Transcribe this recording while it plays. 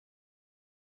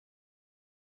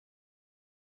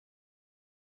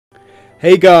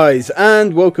Hey guys,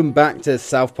 and welcome back to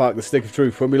South Park: The Stick of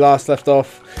Truth. When we last left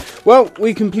off, well,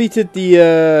 we completed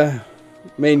the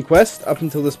main quest up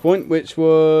until this point, which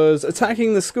was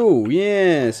attacking the school.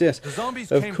 Yes, yes. The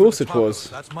zombies Of came course for the it was. tacos.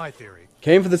 That's my theory.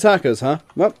 Came for the tacos, huh?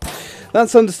 Well,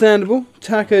 that's understandable.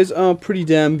 Tacos are pretty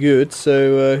damn good,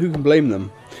 so who can blame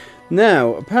them?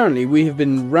 Now, apparently we have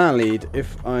been rallied,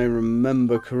 if I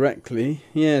remember correctly.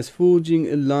 Yes,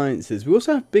 forging alliances. We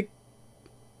also have big...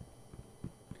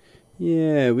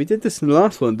 Yeah, we did this in the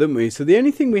last one, didn't we? So the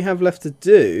only thing we have left to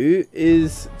do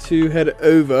is to head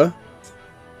over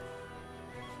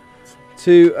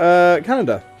to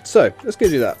Canada. So, let's go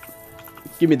do that.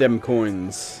 Give me them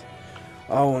coins.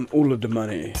 I want all of the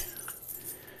money.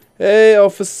 Hey,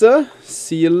 officer.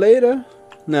 See you later.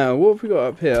 Now, what have we got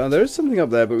up here? Oh, there is something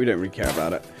up there, but we don't really care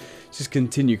about it. Just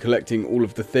continue collecting all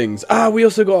of the things. Ah, we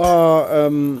also got our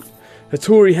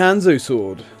Hattori Hanzo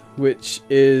sword, which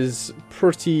is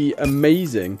pretty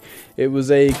amazing. It was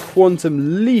a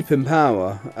quantum leap in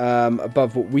power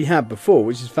above what we had before,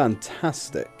 which is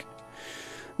fantastic.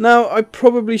 Now, I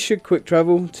probably should quick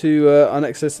travel to our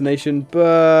next destination,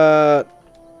 but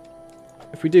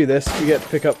if we do this, we get to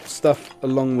pick up stuff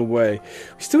along the way.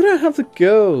 We still don't have the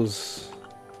girls'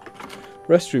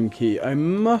 restroom key. I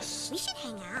must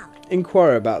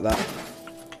inquire about that.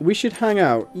 We should hang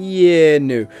out. Yeah,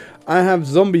 no. I have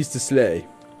zombies to slay.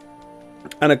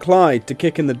 And a Clyde to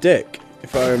kick in the dick,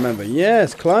 if I remember.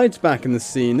 Yes, Clyde's back in the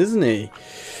scene, isn't he?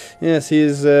 Yes, he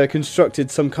has constructed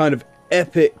some kind of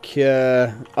epic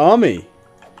army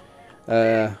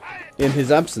in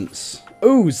his absence.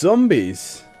 Oh,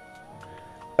 zombies.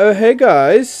 Oh, hey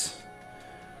guys.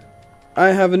 I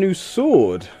have a new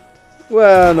sword.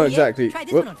 Well, not exactly. Try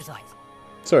this one on for size.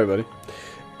 Sorry, buddy.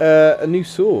 A new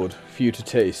sword for you to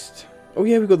taste. Oh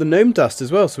yeah, we've got the gnome dust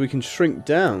as well, so we can shrink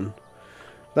down.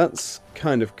 That's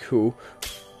kind of cool.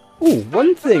 Oh,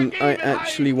 one thing I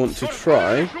actually want to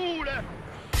try.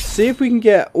 See if we can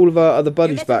get all of our other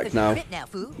buddies back now.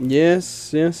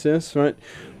 Yes, yes, yes, right.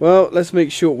 Well, let's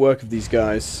make short work of these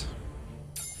guys.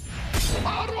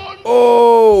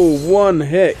 Oh, one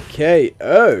hit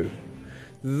KO.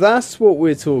 That's what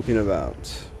we're talking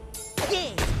about.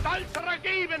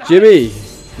 Jimmy,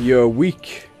 you're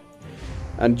weak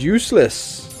and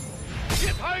useless.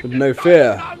 With no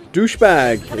fear.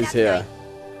 Douchebag is here.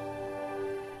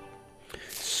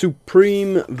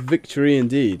 Supreme victory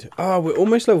indeed. Ah, we're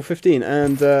almost level 15,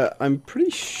 and I'm pretty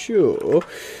sure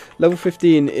level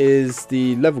 15 is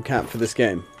the level cap for this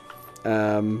game.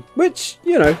 Which,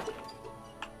 you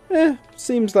know,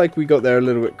 seems like we got there a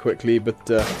little bit quickly, but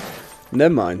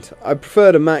never mind. I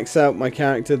prefer to max out my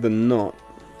character than not.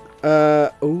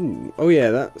 Oh yeah,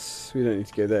 that's... We don't need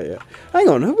to go there yet. Hang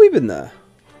on, have we been there?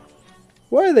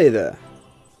 Why are they there?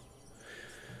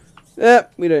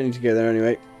 We don't need to go there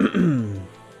anyway.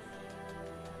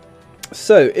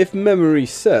 So, if memory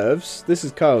serves, this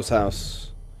is Kyle's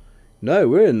house. No,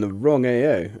 we're in the wrong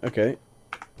AO. Okay.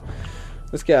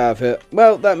 Let's get out of here.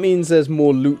 Well, that means there's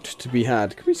more loot to be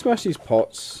had. Can we smash these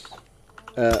pots?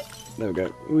 There we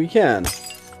go. We can.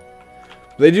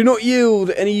 They do not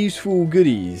yield any useful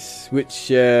goodies, which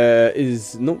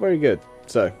is not very good.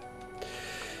 So,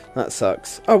 that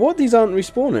sucks. Oh, what? These aren't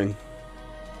respawning.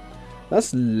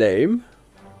 That's lame.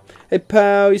 Hey,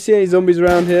 pal, you see any zombies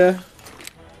around here?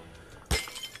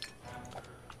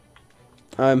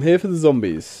 I'm here for the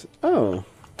zombies. Oh.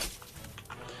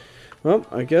 Well,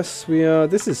 I guess we are...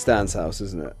 This is Stan's house,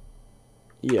 isn't it?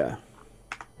 Yeah.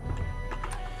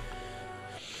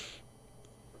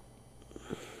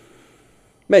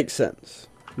 Makes sense.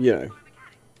 You know.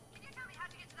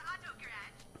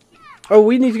 Oh,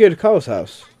 we need to go to Carl's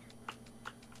house.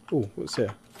 Oh, what's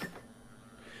here?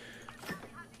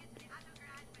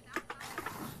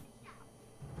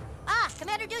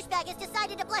 Commander Douchebag has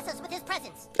decided to bless us with his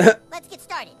presence. Let's get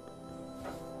started.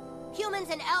 Humans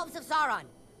and elves of Sauron,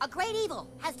 a great evil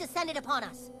has descended upon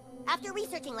us. After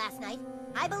researching last night,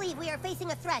 I believe we are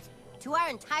facing a threat to our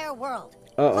entire world.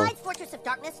 Clyde's Fortress of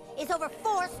Darkness is over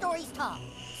 4 stories tall.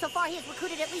 So far, he has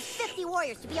recruited at least 50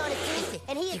 warriors to be on his team,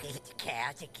 and he is...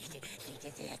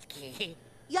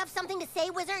 You have something to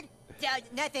say, wizard?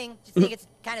 Nothing. Just think it's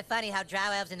kind of funny how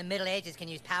drow elves in the Middle Ages can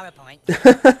use PowerPoint.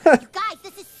 You guys,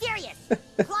 this is serious.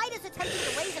 Clyde is attempting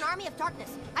to raise an army of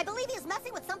darkness. I believe he is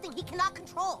messing with something he cannot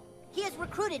control. He has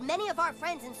recruited many of our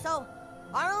friends, and so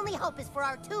our only hope is for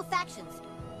our 2 factions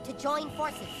to join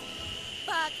forces.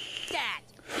 Fuck that.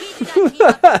 We do not team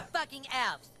up with fucking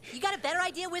elves. You got a better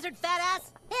idea, wizard fat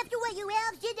ass? After what you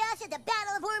elves did to us at the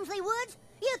Battle of Wormsley Woods,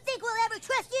 You think we'll ever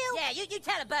trust you? Yeah, you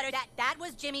tell it, Butter. That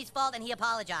was Jimmy's fault and he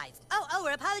apologized. Oh,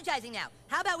 we're apologizing now.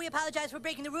 How about we apologize for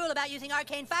breaking the rule about using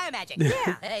arcane fire magic?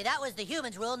 Yeah. Hey, that was the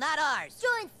humans' rule, not ours.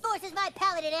 Join forces, my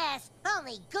paladin ass.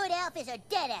 Only good elf is a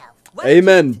dead elf. Why don't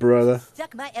Amen, you brother.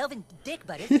 Suck my elven dick,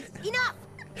 Butter. Enough!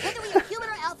 Whether we are human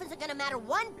or elf isn't gonna matter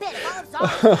one bit if all of Zara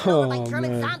is taken over by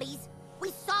German man. zombies.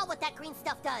 We saw what that green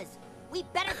stuff does. We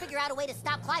better figure out a way to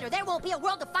stop Clyde or there won't be a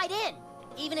world to fight in.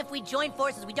 Even if we join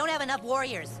forces, we don't have enough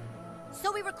warriors.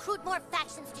 So we recruit more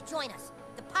factions to join us.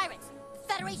 The Pirates, the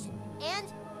Federation, and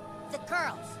the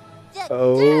girls. The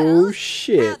Oh, girls? No,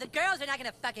 shit. the girls are not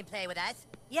gonna fucking play with us.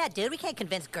 Yeah, dude, we can't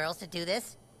convince girls to do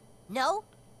this. No,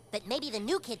 but maybe the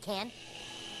new kid can.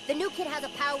 The new kid has a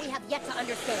power we have yet to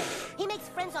understand. He makes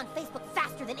friends on Facebook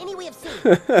faster than any we have seen.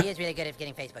 He is really good at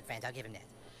getting Facebook friends, I'll give him that.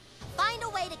 Find a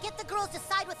way to get the girls to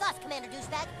side with us, Commander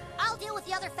Douchebag. I'll deal with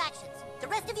the other factions. The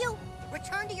rest of you,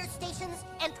 return to your stations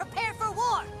and prepare for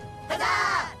war.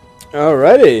 Huzzah!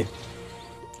 Alrighty.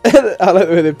 I like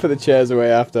the way they put the chairs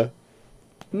away after.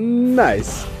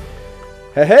 Nice.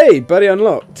 Hey, buddy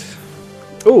unlocked.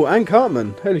 Oh, and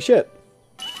Cartman. Holy shit.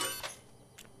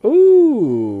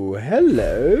 Ooh,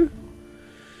 hello.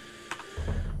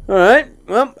 Alright,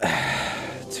 well,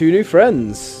 2 new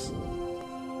friends.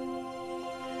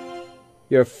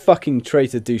 You're a fucking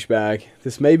traitor, douchebag.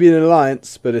 This may be an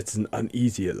alliance, but it's an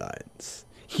uneasy alliance.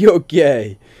 You're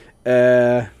gay.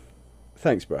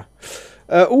 Thanks, bruh.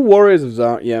 All warriors of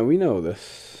Zara. Yeah, we know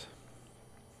this.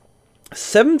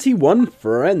 71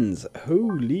 friends.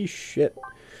 Holy shit.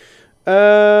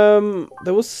 There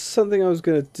was something I was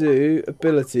going to do.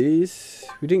 Abilities.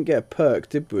 We didn't get a perk,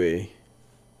 did we?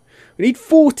 We need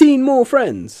 14 more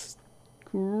friends.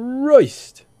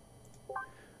 Christ.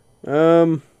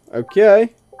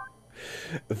 Okay.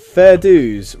 Fair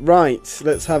dues. Right,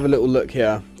 let's have a little look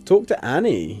here. Talk to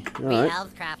Annie. We Alright.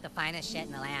 elves craft the finest shit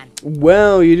in the land.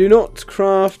 Well, you do not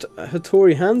craft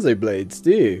Hattori Hanzo blades,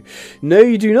 do you? No,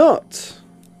 you do not.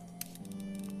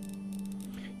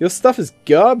 Your stuff is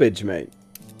garbage, mate.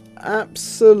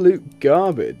 Absolute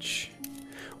garbage.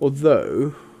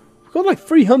 Although, we've got like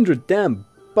 300 damn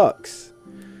bucks.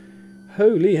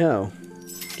 Holy hell.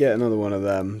 Get another one of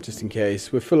them, just in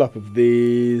case. We're full up of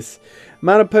these.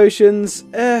 Mana potions.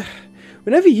 We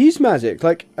never use magic.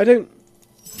 Like, I don't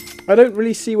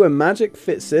really see where magic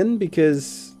fits in,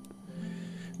 because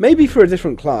maybe for a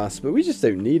different class, but we just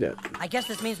don't need it. I guess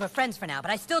this means we're friends for now, but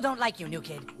I still don't like you, new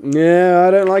kid. Yeah,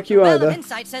 I don't like you Well, either.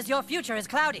 Insight says your future is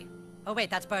cloudy. Oh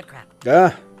wait, that's bird crap.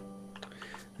 Ah,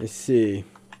 I see.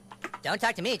 Don't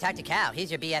talk to me, talk to Cal. He's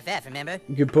your BFF, remember?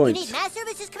 Good You point. need mass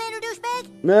services, Commander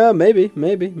Douchebag?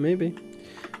 Maybe.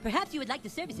 Perhaps you would like the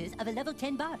services of a level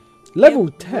 10 bar. Level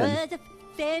There 10? was a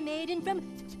fair maiden from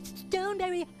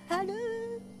Stoneberry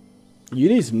Hollow. You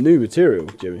need some new material,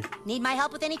 Jimmy. Need my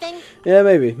help with anything? Yeah,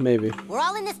 maybe. We're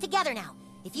all in this together now.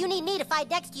 If you need me to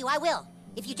fight next to you, I will.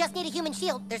 If you just need a human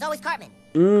shield, there's always Cartman.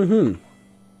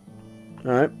 Mm-hmm.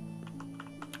 Alright.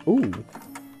 Ooh.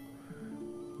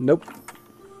 Nope.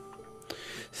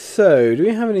 So, do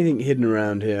we have anything hidden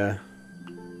around here?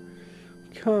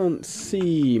 Can't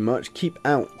see much. Keep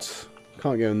out.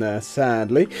 Can't go in there,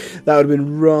 sadly. That would have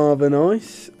been rather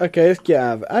nice. Okay, let's get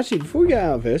out of it. Actually, before we get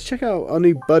out of here, let's check out our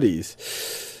new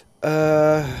buddies.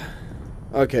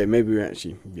 Okay, maybe we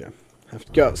actually, have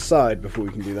to go outside before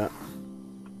we can do that.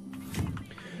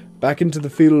 Back into the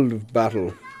field of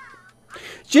battle.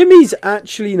 Jimmy's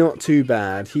actually not too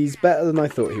bad. He's better than I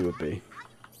thought he would be.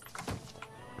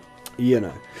 You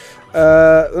know.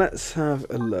 Let's have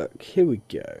a look. Here we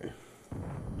go.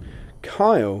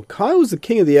 Kyle. Kyle's the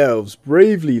king of the elves,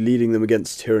 bravely leading them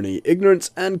against tyranny,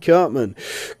 ignorance, and Cartman.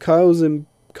 Kyle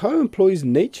employs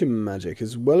nature magic,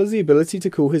 as well as the ability to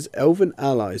call his elven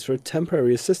allies for a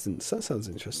temporary assistance. That sounds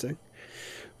interesting.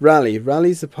 Rally.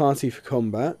 Rallies the party for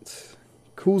combat.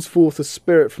 Calls forth a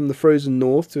spirit from the frozen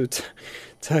north to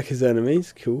attack his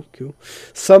enemies. Cool.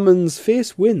 Summons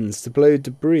fierce winds to blow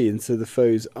debris into the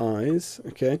foe's eyes.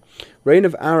 Okay. Rain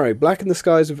of arrow. Blacken the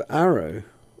skies with arrow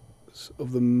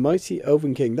of the mighty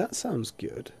elven king. That sounds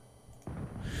good.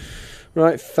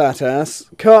 Right, fat ass.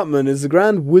 Cartman is the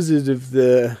grand wizard of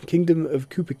the kingdom of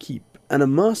Cooper Keep and a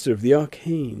master of the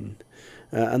arcane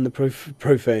and the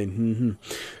profane.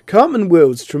 Cartman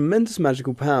wields tremendous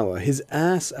magical power. His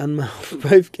ass and mouth are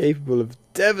both capable of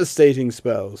devastating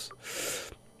spells.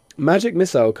 Magic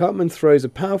missile. Cartman throws a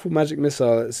powerful magic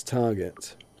missile at its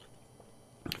target.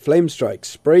 Flame strike.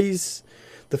 Sprays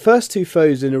the first 2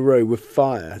 foes in a row with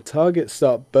fire. Targets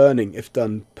start burning if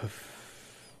done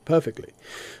perfectly.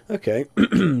 Okay.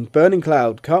 Burning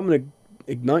cloud. Cartman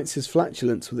ignites his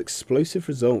flatulence with explosive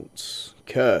results.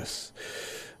 Curse.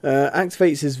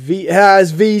 Activates his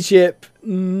V chip.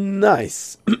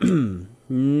 Nice.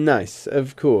 Nice.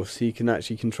 Of course, he can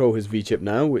actually control his V chip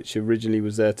now, which originally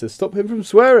was there to stop him from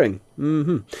swearing.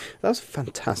 That's a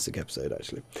fantastic episode,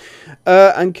 actually.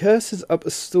 And curses up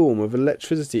a storm of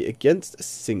electricity against a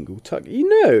single tuck. You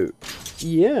know,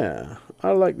 yeah,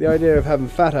 I like the idea of having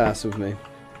fat ass with me.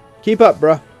 Keep up,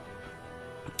 bruh.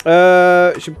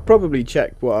 Should probably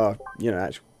check what our,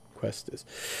 actual quest is.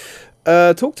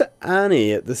 Talk to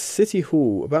Annie at the City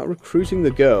Hall about recruiting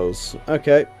the girls.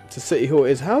 Okay, to City Hall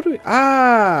is how do we...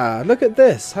 Ah, look at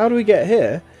this. How do we get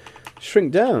here?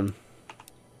 Shrink down.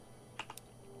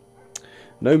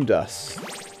 Gnome dust.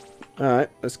 Alright,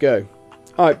 let's go.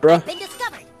 Alright, bruh. Been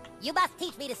discovered. You must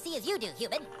teach me to see as you do,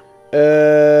 human.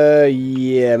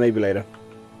 Yeah, maybe later.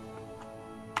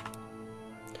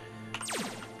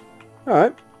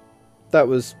 Alright. That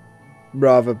was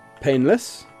rather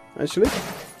painless, actually.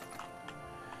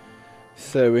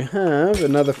 So we have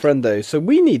another friendo. So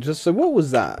we need... So what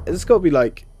was that? It's got to be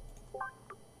like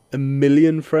 1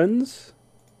 million friends?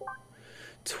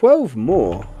 12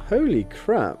 more. Holy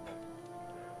crap.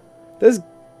 There's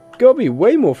got to be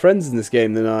way more friends in this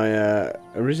game than I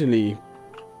originally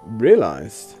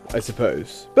realised, I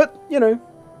suppose. But,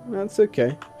 that's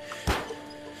okay.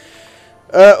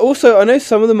 Also, I know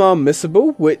some of them are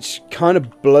missable, which kind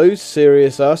of blows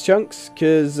serious ass chunks,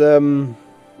 because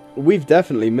we've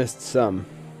definitely missed some.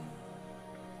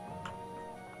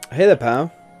 Hey there, pal.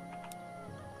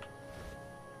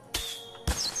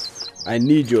 I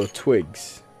need your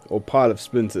twigs, or pile of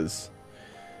splinters.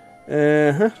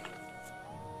 Do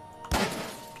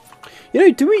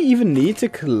we even need to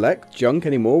collect junk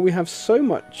anymore? We have so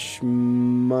much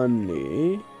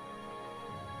money.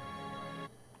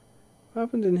 What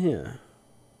happened in here?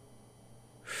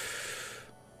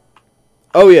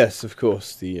 Oh yes, of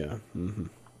course. The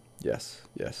yes,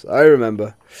 I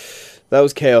remember. That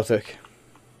was chaotic.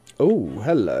 Oh,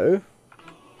 hello.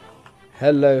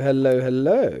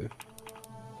 Hello.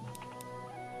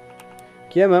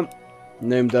 Yeah, man.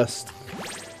 Gnome dust.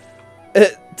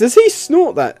 Does he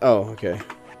snort that? Oh, okay.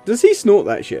 Does he snort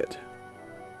that shit?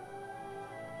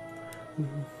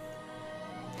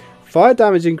 Fire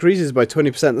damage increases by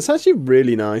 20%. That's actually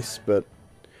really nice, but...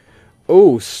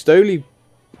 Oh, Stoli...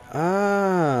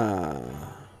 Ah.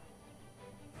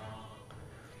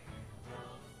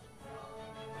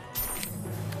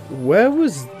 Where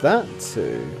was that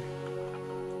to?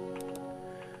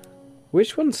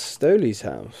 Which one's Stoli's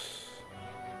house?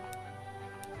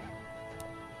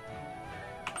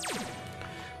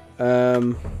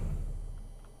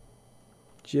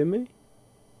 Jimmy?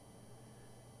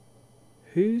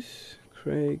 Who's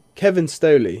Craig? Kevin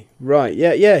Stoley. Right,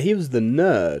 yeah, he was the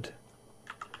nerd.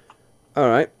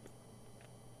 Alright.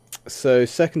 So,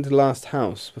 second to last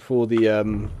house before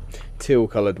the teal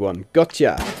coloured one.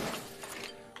 Gotcha!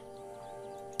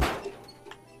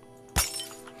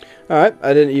 Alright,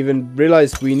 I didn't even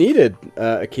realise we needed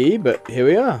a key, but here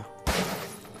we are.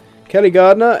 Kelly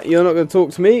Gardner, you're not going to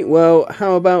talk to me? Well,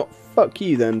 how about fuck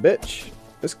you then, bitch?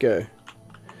 Let's go.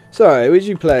 Sorry, was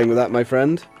you playing with that, my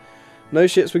friend? No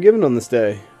shits were given on this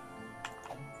day.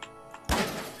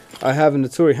 I have a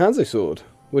Notori Hanzo sword.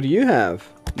 What do you have?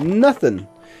 Nothing.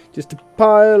 Just a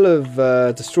pile of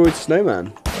destroyed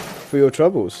snowman for your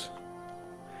troubles.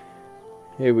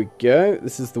 Here we go.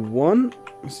 This is the one.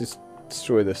 Let's just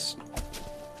destroy this.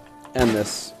 And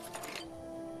this.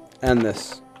 And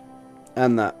this.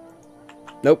 And that.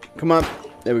 Nope. Come on.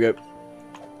 There we go.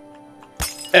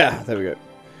 Yeah, there we go.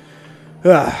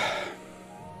 Ah.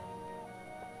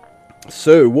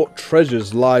 So, what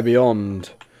treasures lie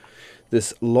beyond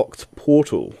this locked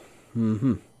portal?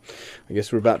 I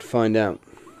guess we're about to find out.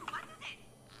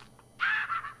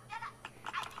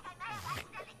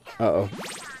 Uh-oh.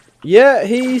 Yeah,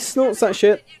 he snorts that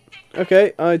shit.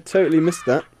 Okay, I totally missed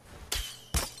that.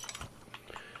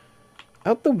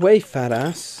 Out the way, fat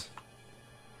ass.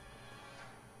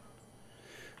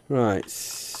 Right,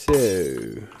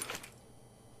 so...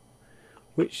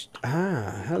 Which...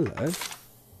 Ah, hello.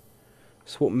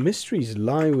 So what mysteries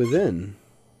lie within?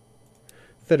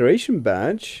 Federation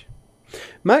badge.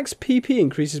 Max PP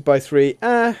increases by 3.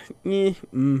 Not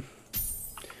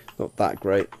that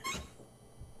great.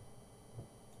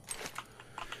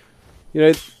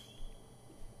 The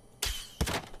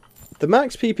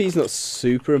max PP is not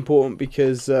super important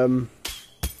because,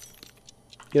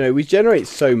 we generate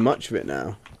so much of it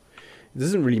now. It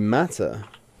doesn't really matter.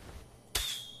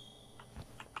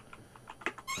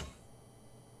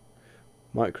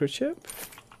 Microchip?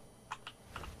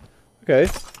 Okay.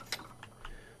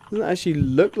 Doesn't actually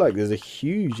look like there's a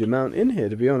huge amount in here,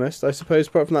 to be honest. I suppose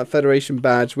apart from that Federation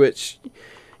badge, which,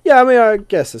 Yeah, I mean, I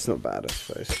guess it's not bad, I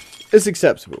suppose. It's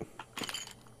acceptable.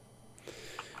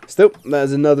 Still,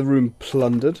 there's another room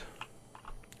plundered.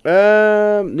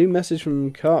 New message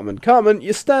from Cartman. Cartman,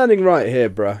 you're standing right here,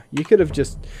 bruh. You could have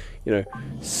just, you know,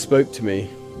 spoke to me.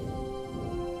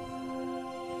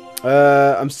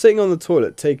 I'm sitting on the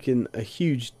toilet taking a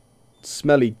huge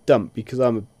smelly dump because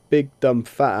I'm a big dumb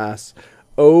fat ass.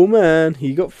 Oh man,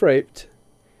 he got fraped.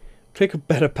 Pick a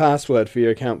better password for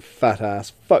your account, fat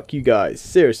ass. Fuck you guys,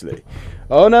 seriously.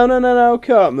 Oh no,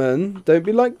 Cartman, don't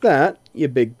be like that, you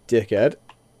big dickhead.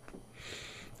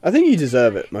 I think you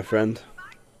deserve it, my friend.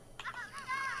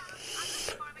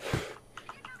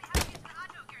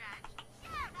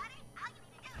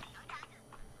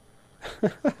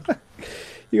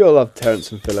 You gotta love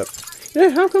Terrence and Phillip. Yeah,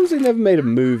 how comes they never made a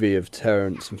movie of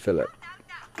Terrence and Phillip?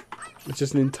 It's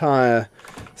just an entire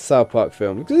South Park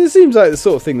film. Because it seems like the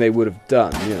sort of thing they would have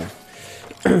done, you know.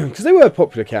 Because they were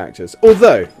popular characters.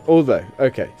 Although,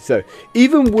 okay, so,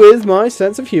 even with my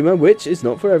sense of humour, which is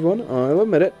not for everyone, I'll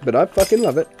admit it, but I fucking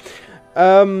love it.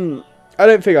 I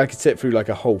don't think I could sit through like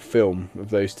a whole film of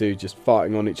those two just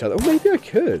farting on each other. Or maybe I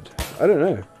could. I don't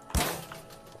know.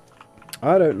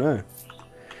 I don't know.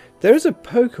 There is a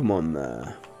Pokemon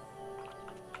there.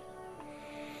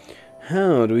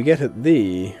 How do we get at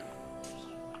thee?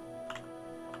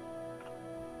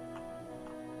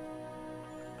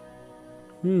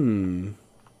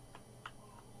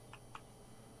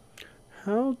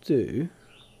 How do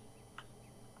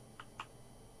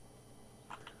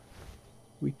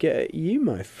we get at you,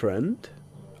 my friend?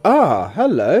 Ah,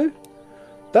 hello.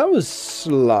 That was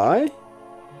sly.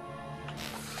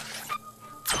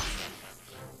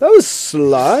 That was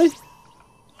sly.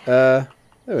 There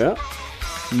we are.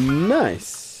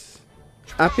 Nice.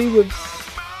 Happy with...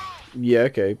 Yeah,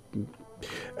 okay.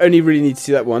 Only really need to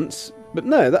see that once. But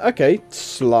no, that okay.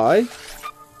 Sly.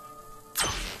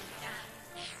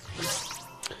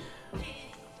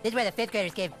 This is where the 5th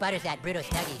graders gave Butters that brutal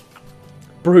snuggie.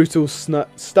 Brutal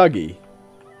Stuggy.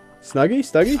 Snuggy?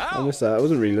 Stuggy? I missed that. I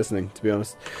wasn't really listening, to be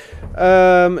honest.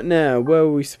 Now, where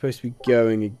were we supposed to be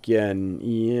going again?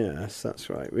 Yes, that's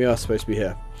right. We are supposed to be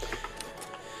here.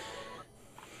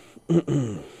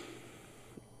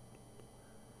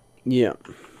 Yeah.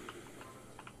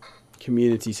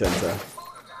 Community centre.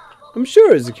 I'm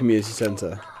sure it's a community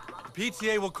centre. The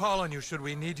PTA will call on you should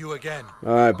we need you again.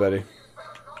 Alright, buddy.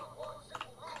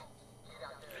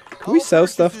 Can we sell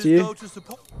stuff to you?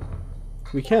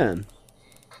 We can.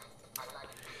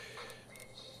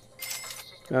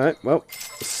 Alright, well,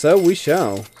 so we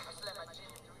shall.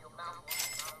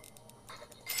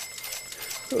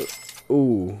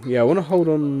 Ooh, yeah, I want to hold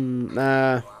on.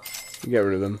 Nah, get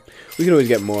rid of them. We can always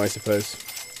get more, I suppose.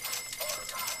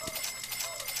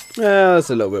 Yeah, that's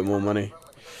a little bit more money.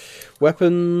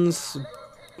 Weapons.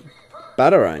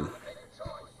 Batarang.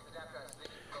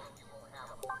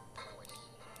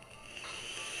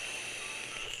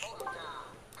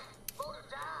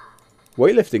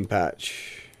 Weightlifting patch.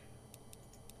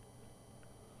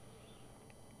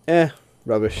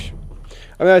 Rubbish.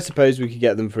 I mean, I suppose we could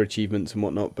get them for achievements and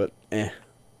whatnot, but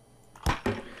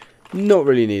not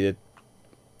really needed.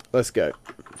 Let's go.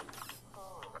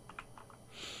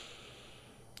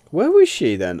 Where was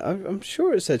she then? I'm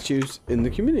sure it said she was in the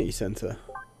community centre.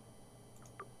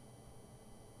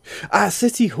 Ah,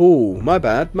 City Hall. My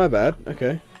bad, my bad.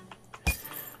 Okay.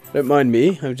 Don't mind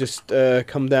me. I've just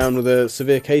come down with a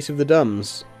severe case of the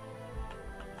dumbs.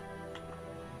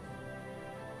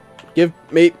 Give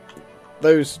me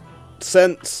those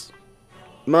cents.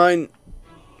 My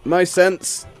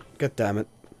cents. God damn it.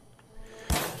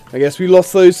 I guess we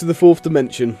lost those to the 4th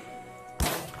dimension.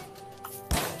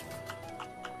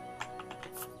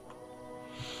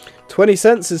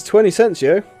 $0.20 is 20 cents,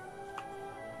 yo.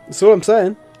 That's all I'm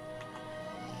saying.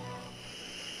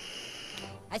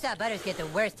 I saw Butters get the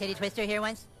worst titty twister here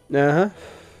once. Uh-huh.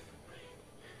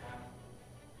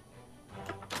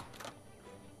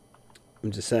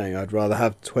 I'm just saying, I'd rather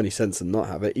have 20 cents than not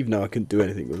have it, even though I couldn't do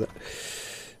anything with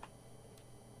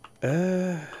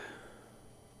it.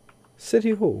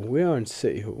 City Hall. We are in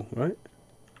City Hall, right?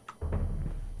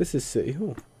 This is City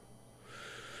Hall.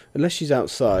 Unless she's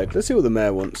outside. Let's see what the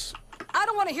mayor wants. I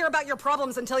don't want to hear about your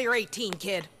problems until you're 18,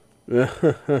 kid.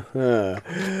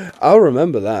 I'll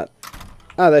remember that.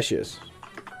 Ah, there she is.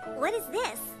 What is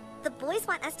this? The boys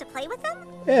want us to play with them?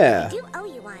 Yeah. I do owe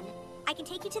you one. I can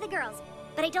take you to the girls,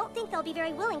 but I don't think they'll be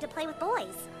very willing to play with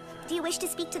boys. Do you wish to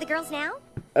speak to the girls now?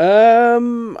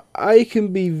 I can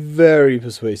be very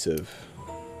persuasive.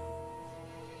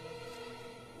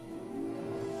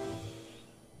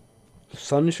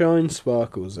 Sunshine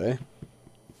sparkles, eh?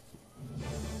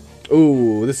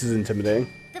 Ooh, this is intimidating.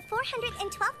 The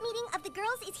 412th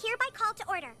girls is hereby called to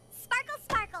order. Sparkle,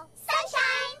 sparkle.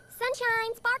 Sunshine!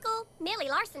 Sunshine, sparkle. Millie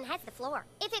Larson has the floor.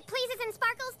 If it pleases and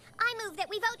sparkles, I move that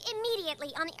we vote immediately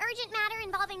on the urgent matter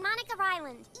involving Monica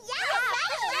Ryland. Yes,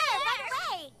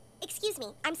 right away. Excuse me,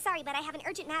 I'm sorry, but I have an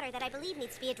urgent matter that I believe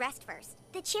needs to be addressed first.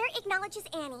 The chair acknowledges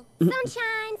Annie.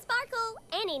 Sunshine, sparkle.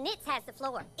 Annie Knits has the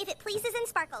floor. If it pleases and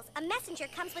sparkles, a messenger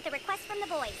comes with a request from the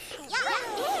boys.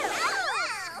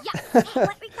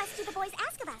 What request do the boys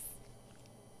ask of us?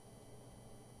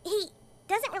 He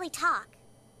doesn't really talk.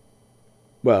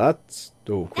 Well, that's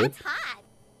awkward. That's hot.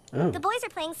 Oh. The boys are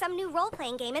playing some new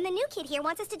role-playing game, and the new kid here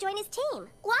wants us to join his team.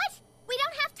 What? We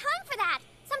don't have time for that.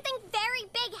 Something very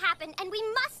big happened, and we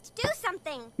must do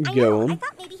something. I know. I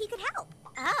thought maybe he could help.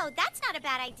 Oh, that's not a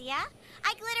bad idea.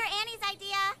 I glitter Annie's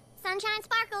idea. Sunshine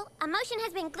Sparkle, a motion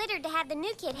has been glittered to have the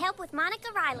new kid help with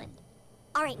Monica Ryland.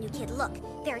 All right, new kid, look.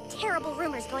 There are terrible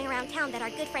rumors going around town that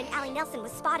our good friend Allie Nelson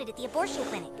was spotted at the abortion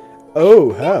clinic.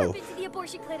 Oh, I've hell. never been to the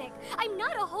abortion clinic. I'm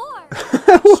not a whore.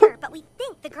 Sure, but we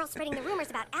think the girl spreading the rumors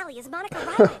about Allie is Monica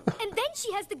Ryland. And then she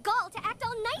has the gall to act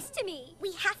all nice to me.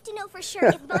 We have to know for sure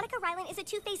if Monica Ryland is a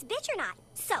two-faced bitch or not.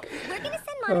 So, we're gonna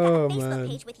send Monica a Facebook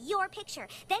page with your picture.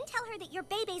 Then tell her that you're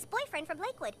Bebe's boyfriend from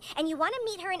Lakewood. And you want to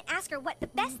meet her and ask her what the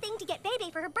best thing to get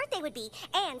Bebe for her birthday would be.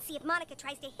 And see if Monica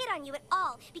tries to hit on you at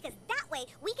all. Because that way,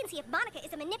 we can see if Monica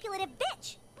is a manipulative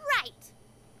bitch. Right.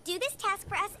 Do this task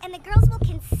for us, and the girls will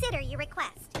consider your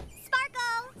request.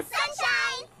 Sparkle!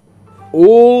 Sunshine!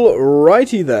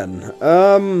 Alrighty then.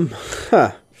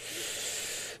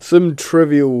 Some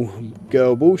trivial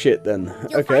girl bullshit then.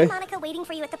 You'll find Monica waiting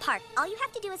for you at the park. All you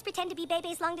have to do is pretend to be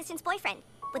Bebe's long-distance boyfriend.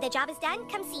 When the job is done,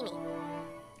 come see me.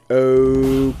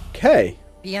 Okay.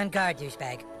 Be on guard,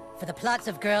 douchebag. For the plots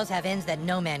of girls have ends that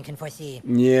no man can foresee.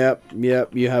 Yep.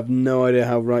 You have no idea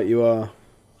how right you are.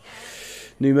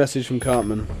 New message from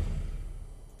Cartman.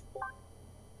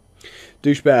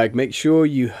 Douchebag, make sure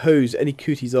you hose any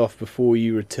cooties off before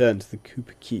you return to the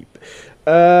Cooper Keep.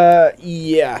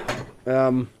 Yeah.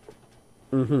 Oh,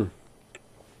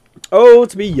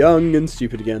 to be young and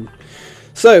stupid again.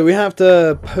 So, we have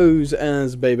to pose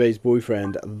as Bebe's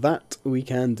boyfriend. That we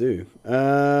can do.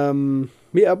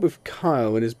 Meet up with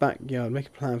Kyle in his backyard. Make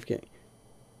a plan for getting...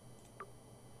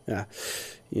 Yeah.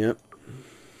 Yep.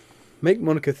 Make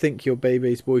Monica think you're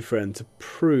Bebe's boyfriend to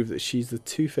prove that she's the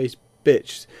two-faced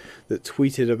bitch that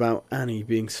tweeted about Annie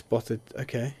being spotted.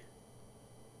 Okay.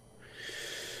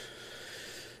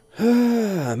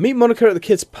 Meet Monica at the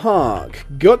kids' park.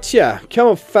 Gotcha. Come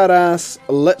on, fat ass.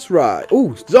 Let's ride.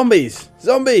 Oh, zombies.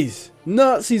 Zombies.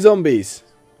 Nazi zombies.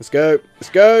 Let's go.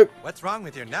 Let's go. What's wrong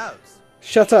with your nose?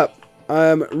 Shut up. I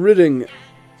am ridding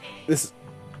this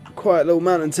quiet little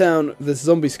mountain town of this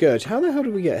zombie scourge. How the hell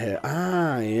did we get here?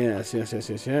 Ah, yes.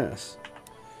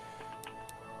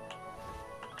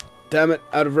 Damn it.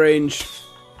 Out of range.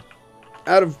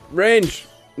 Out of range.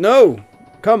 No.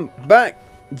 Come back.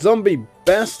 Zombie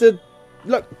bastard.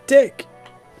 Look, dick.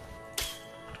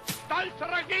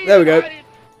 There we go.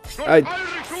 I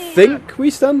think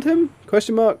we stunned him?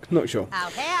 Question mark? Not sure.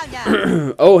 Oh, hell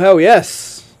no. Oh, hell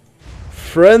yes.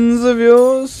 Friends of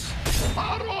yours?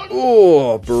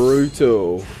 Oh,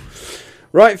 brutal.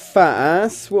 Right, fat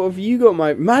ass. What have you got?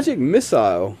 My magic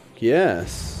missile.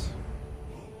 Yes.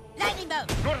 Lightning bolt.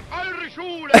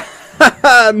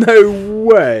 No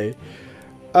way.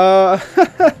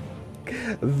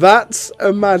 That's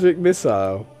a magic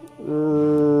missile.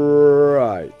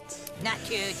 Right. Not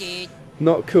cool, dude.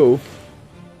 Not cool.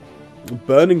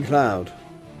 Burning cloud.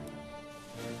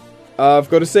 I've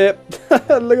got to see it.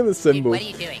 Look at the symbol. Dude, what are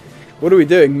you doing? What are we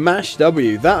doing? Mash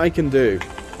W. That I can do.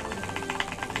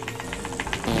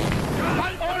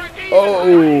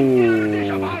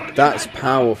 Oh, that's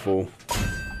powerful.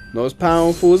 Not as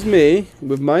powerful as me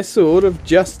with my sword of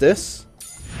justice,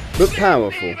 but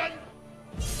powerful.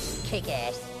 Kick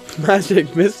ass.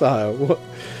 Magic missile. What?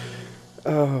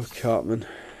 Oh, Cartman.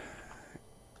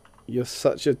 You're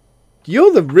such a...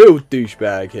 You're the real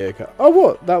douchebag here. Oh,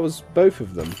 what? That was both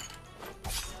of them.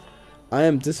 I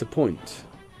am disappointed.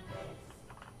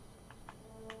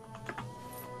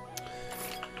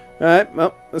 Alright,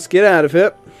 well, let's get out of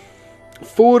here.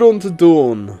 Forward on to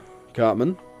Dawn,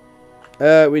 Cartman.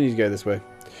 We need to go this way.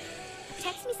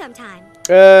 Text me sometime.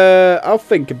 I'll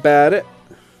think about it.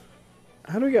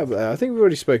 How do we get up there? I think we've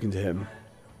already spoken to him.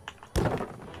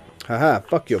 Haha,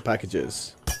 fuck your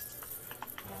packages.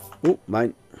 Oh,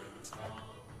 mine.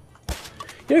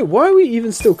 You know, why are we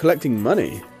even still collecting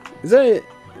money? Is that...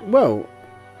 Well,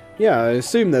 yeah, I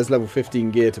assume there's level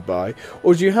 15 gear to buy.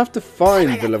 Or do you have to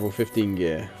find the level 15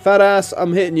 gear? Fat ass,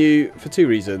 I'm hitting you for two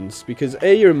reasons. Because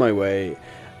A, you're in my way.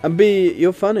 And B,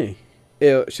 you're funny.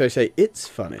 Should I say it's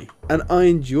funny, and I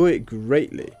enjoy it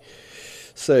greatly.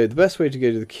 So the best way to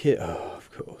go to the kid. Oh,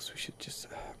 of course, we should just.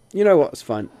 You know what? It's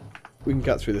fine. We can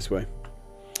cut through this way.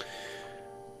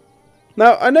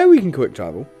 Now I know we can quick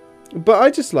travel, but I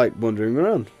just like wandering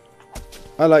around.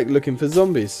 I like looking for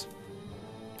zombies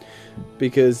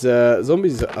because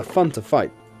zombies are fun to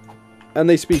fight, and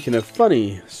they speak in a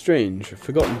funny, strange,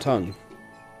 forgotten tongue.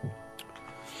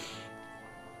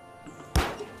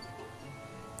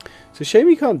 It's a shame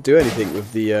you can't do anything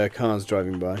with the cars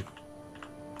driving by.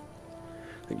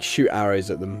 Like shoot arrows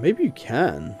at them. Maybe you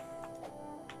can.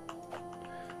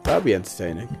 That would be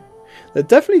entertaining. There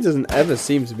definitely doesn't ever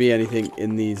seem to be anything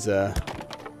in these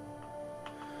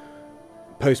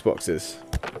post boxes,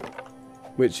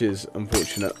 which is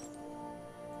unfortunate.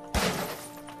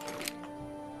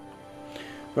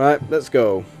 Right, let's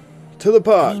go to the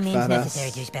park. Any means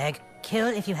necessary, douchebag. Kill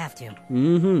if you have to.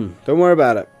 Don't worry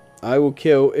about it. I will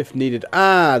kill if needed.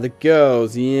 Ah, the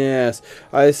girls. Yes.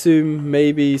 I assume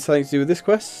maybe something to do with this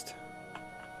quest.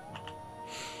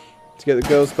 To get the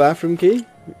girls' bathroom key.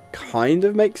 It kind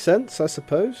of makes sense, I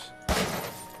suppose.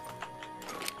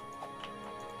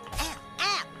 Ow,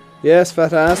 ow. Yes,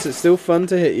 fat ass. It's still fun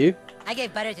to hit you. I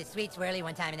gave Butters a sweet swirly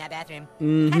one time in that bathroom.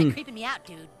 Kind of creeping me out,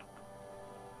 dude.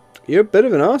 You're a bit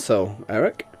of an arsehole,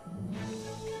 Eric.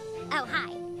 Oh,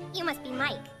 hi. You must be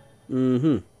Mike.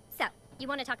 So, you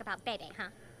want to talk about Bebe, huh?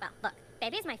 Well, look,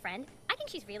 Bebe's my friend. I think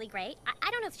she's really great.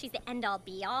 I don't know if she's the end-all,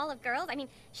 be-all of girls. I mean,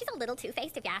 she's a little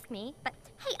two-faced if you ask me. But,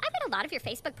 hey, I read a lot of your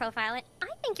Facebook profile, and I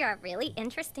think you're a really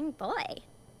interesting boy.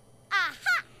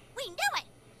 Aha! We knew it!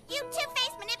 You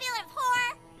two-faced manipulative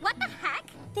whore! What the heck?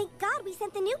 Thank God we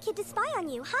sent the new kid to spy on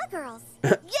you, huh, girls?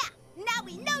 Yeah! Now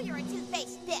we know you're a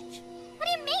two-faced bitch! What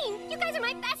do you mean? You guys are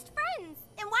my best friends.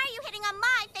 Then why are you hitting on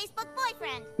my Facebook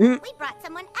boyfriend? We brought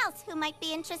someone else who might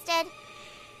be interested.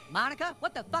 Monica,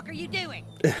 what the fuck are you doing?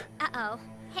 Uh-oh.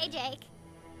 Hey, Jake.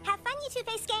 Have fun, you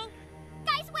two-faced gang.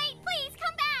 Guys, wait, please,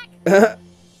 come back.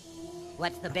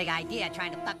 What's the big idea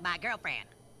trying to fuck my girlfriend?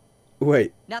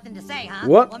 Wait. Nothing to say, huh?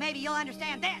 What? Well, maybe you'll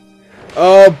understand this.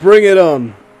 Oh, bring it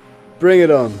on. Bring it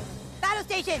on. Battle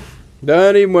station!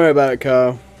 Don't even worry about it,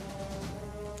 Kyle.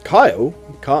 Kyle?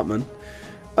 Cartman.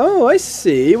 Oh, I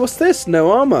see. What's this? No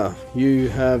armor. You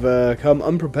have come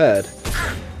unprepared.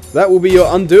 That will be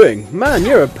your undoing. Man,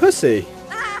 you're a pussy.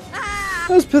 That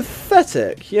was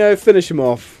pathetic. You know, finish him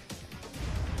off.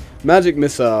 Magic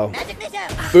missile. Magic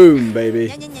missile! Boom,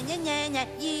 baby.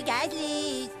 You guys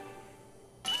lose.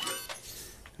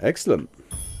 Excellent.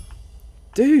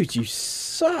 Dude, you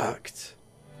sucked.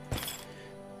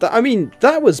 I mean,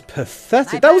 that was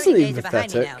pathetic. That wasn't even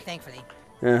pathetic. Now, thankfully.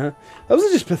 That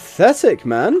wasn't just pathetic,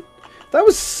 man. That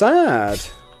was sad.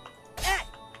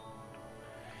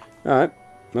 Alright.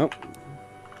 Well.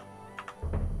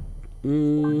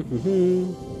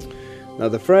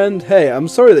 Another friend. Hey, I'm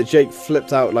sorry that Jake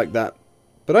flipped out like that.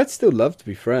 But I'd still love to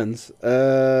be friends.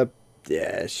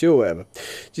 Yeah, sure, whatever.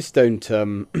 Just don't,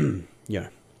 you know,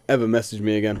 ever message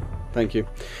me again. Thank you.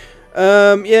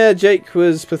 Yeah, Jake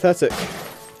was pathetic.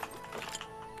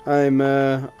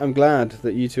 I'm glad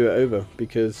that you two are over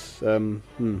because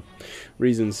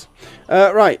reasons.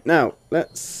 Right, now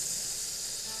let's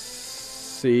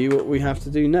see what we have to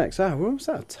do next. Ah, we're almost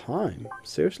out of time.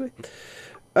 Seriously?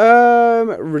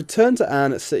 Return to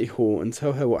Anne at City Hall and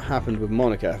tell her what happened with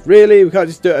Monica. Really? We can't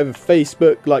just do it over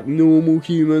Facebook like normal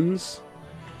humans?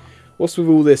 What's with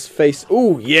all this face?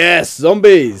 Oh, yes!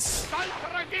 Zombies!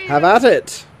 Have at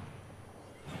it!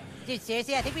 Dude,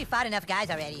 seriously, I think we fought enough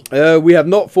guys already. We have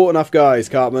not fought enough guys,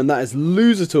 Cartman. That is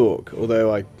loser talk.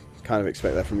 Although I kind of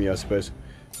expect that from you, I suppose.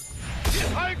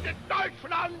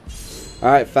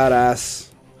 Alright, fat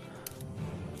ass.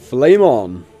 Flame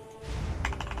on.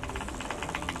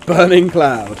 Burning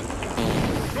cloud.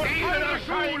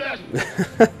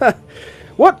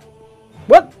 What?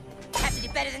 What? Have to do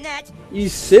better than that. You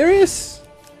serious?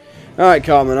 Alright,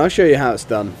 Cartman, I'll show you how it's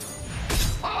done.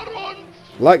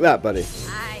 Like that, buddy.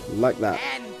 Like that.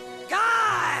 And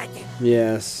God!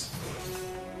 Yes.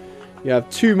 You have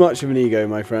too much of an ego,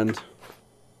 my friend.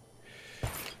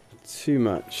 Too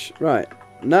much. Right.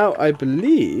 Now, I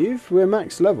believe we're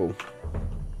max level.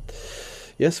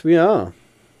 Yes, we are.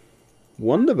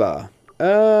 Wonderbar.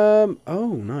 Oh,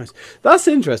 nice. That's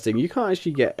interesting. You can't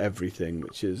actually get everything,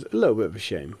 which is a little bit of a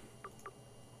shame.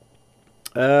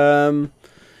 Nah.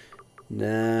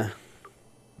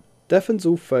 Deafens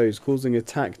all foes, causing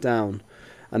attack down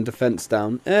and defense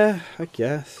down. I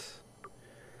guess.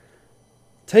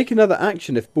 Take another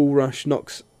action if Bull Rush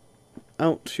knocks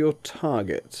out your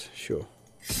target. Sure.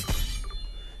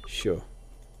 Sure.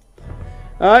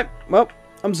 Alright, well,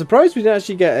 I'm surprised we didn't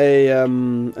actually get a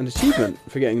an achievement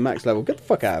for getting max level. Get the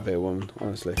fuck out of here, woman,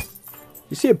 honestly.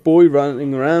 You see a boy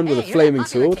running around with a flaming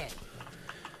sword? Kid.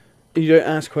 You don't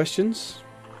ask questions?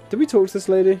 Did we talk to this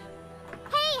lady? Hey,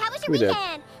 how was your We did.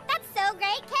 weekend? That's so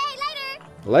great.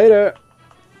 Later.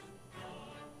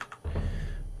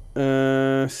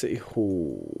 Later. City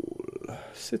Hall.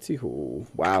 City Hall.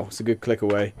 Wow, it's a good click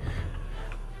away.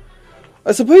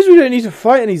 I suppose we don't need to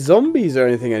fight any zombies or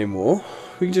anything anymore.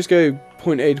 We can just go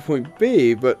point A to point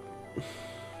B, but...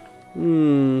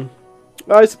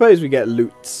 I suppose we get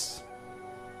loots.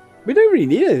 We don't really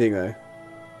need anything, though.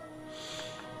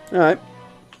 Alright.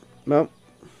 Well.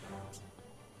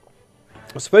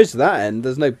 I suppose to that end,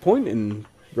 there's no point in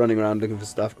running around looking for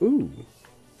stuff. Ooh.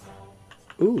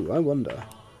 Ooh, I wonder.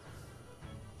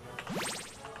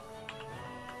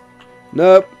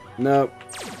 Nope. Nope.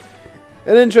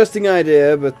 An interesting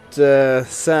idea, but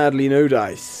sadly no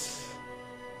dice.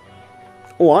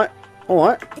 Alright.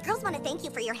 Alright. The girls want to thank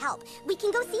you for your help. We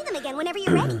can go see them again whenever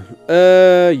you're ready.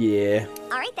 Yeah.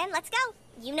 All right, then, let's go.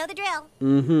 You know the drill.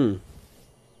 Mm-hmm.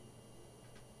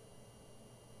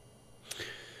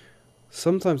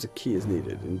 Sometimes a key is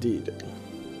needed, indeed.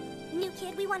 New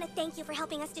kid, we want to thank you for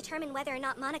helping us determine whether or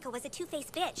not Monica was a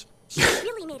two-faced bitch. She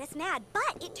really made us mad,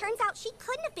 but it turns out she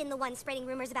couldn't have been the one spreading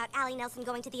rumors about Allie Nelson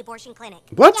going to the abortion clinic.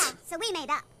 What? Yeah, so we made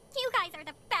up. You guys are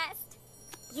the best.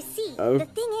 You see, Okay.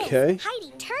 the thing is,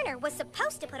 Heidi Turner was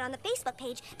supposed to put on the Facebook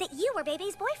page that you were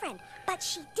Bebe's boyfriend, but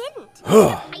she didn't.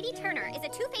 Heidi Turner is a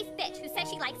two-faced bitch who says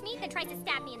she likes me, then tries to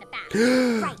stab me in the back.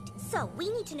 Right, so we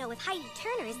need to know if Heidi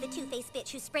Turner is the two-faced bitch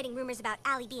who's spreading rumors about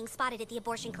Allie being spotted at the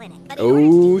abortion clinic. But in order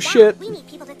to do that, shit. we need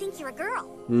people to think you're a girl.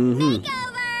 Mm-hmm.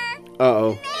 Makeover!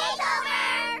 Uh-oh.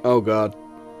 Makeover! Oh, God.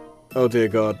 Oh, dear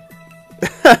God.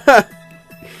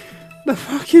 The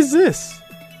fuck is this?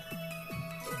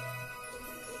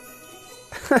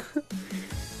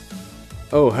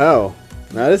 Oh, hell.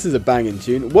 Now, this is a banging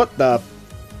tune. What the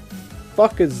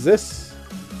fuck is this?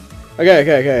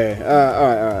 Okay.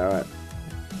 Alright.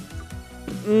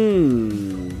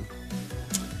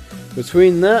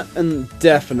 Between that and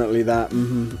definitely that.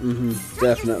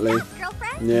 Definitely. Yourself,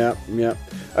 girlfriend? Yep.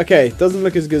 Okay, doesn't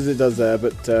look as good as it does there,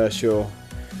 but sure.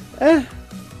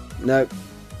 Nope.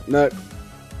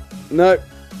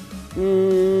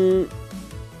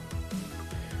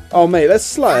 Oh, mate,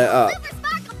 let's slut it up.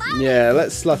 Yeah,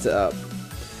 let's slut it up.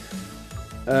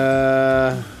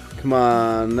 Come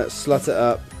on, let's slut it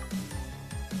up.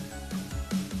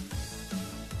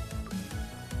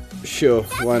 Sure,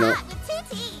 why not?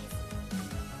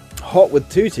 Hot with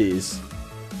two T's.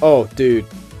 Oh, dude.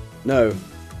 No.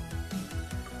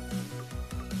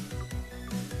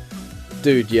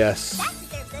 Dude, yes. That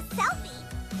deserves a selfie.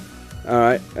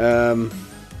 Alright, Are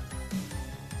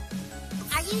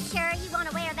you sure you want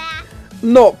to wear that?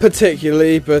 not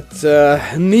particularly, but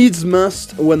needs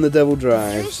must when the devil You're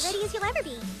as drives. ready as you'll ever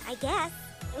be, I guess.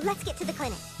 Let's get to the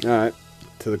clinic. Alright,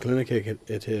 to the clinic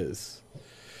it is.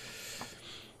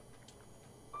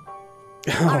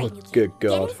 All right, Oh, new kid. good Get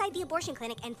God. inside the abortion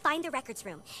clinic and find the records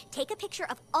room. Take a picture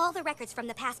of all the records from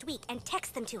the past week and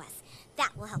text them to us.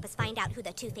 That will help us find out who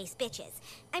the two-faced bitch is.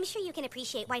 I'm sure you can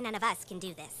appreciate why none of us can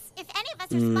do this. If any of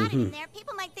us are spotted in there,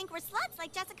 people might think we're sluts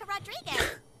like Jessica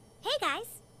Rodriguez. Hey, guys.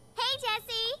 Hey,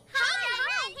 Jessie.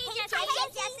 Hi. Hey, Jessie. Hey,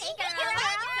 Jessie.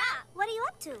 What are you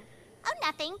up to? Oh,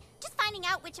 nothing. Just finding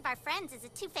out which of our friends is a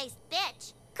two-faced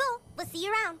bitch. Cool. We'll see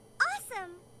you around.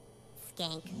 Awesome.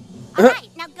 Skank. All right,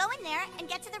 now go in there and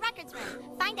get to the records room.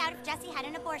 Find out if Jessie had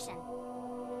an abortion.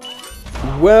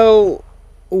 Well,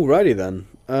 alrighty then.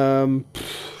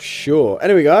 Sure.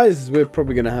 Anyway, guys, we're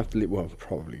probably going to have to leave. Well,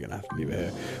 probably going to have to leave it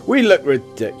here. We look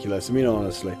ridiculous. I mean,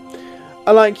 honestly.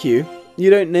 I like you. You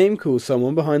don't name call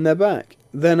someone behind their back.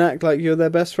 Then act like you're their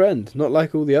best friend. Not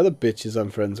like all the other bitches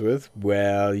I'm friends with.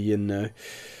 Well, you know.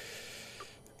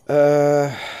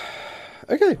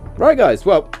 Okay. Right, guys.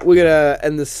 Well, we're going to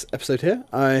end this episode here.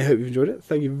 I hope you enjoyed it.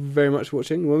 Thank you very much for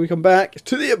watching. When we come back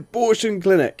to the abortion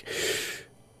clinic,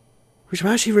 which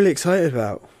I'm actually really excited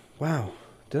about. Wow.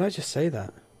 Did I just say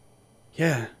that?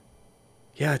 Yeah.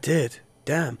 Yeah, I did.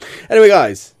 Damn. Anyway,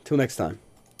 guys. Till next time.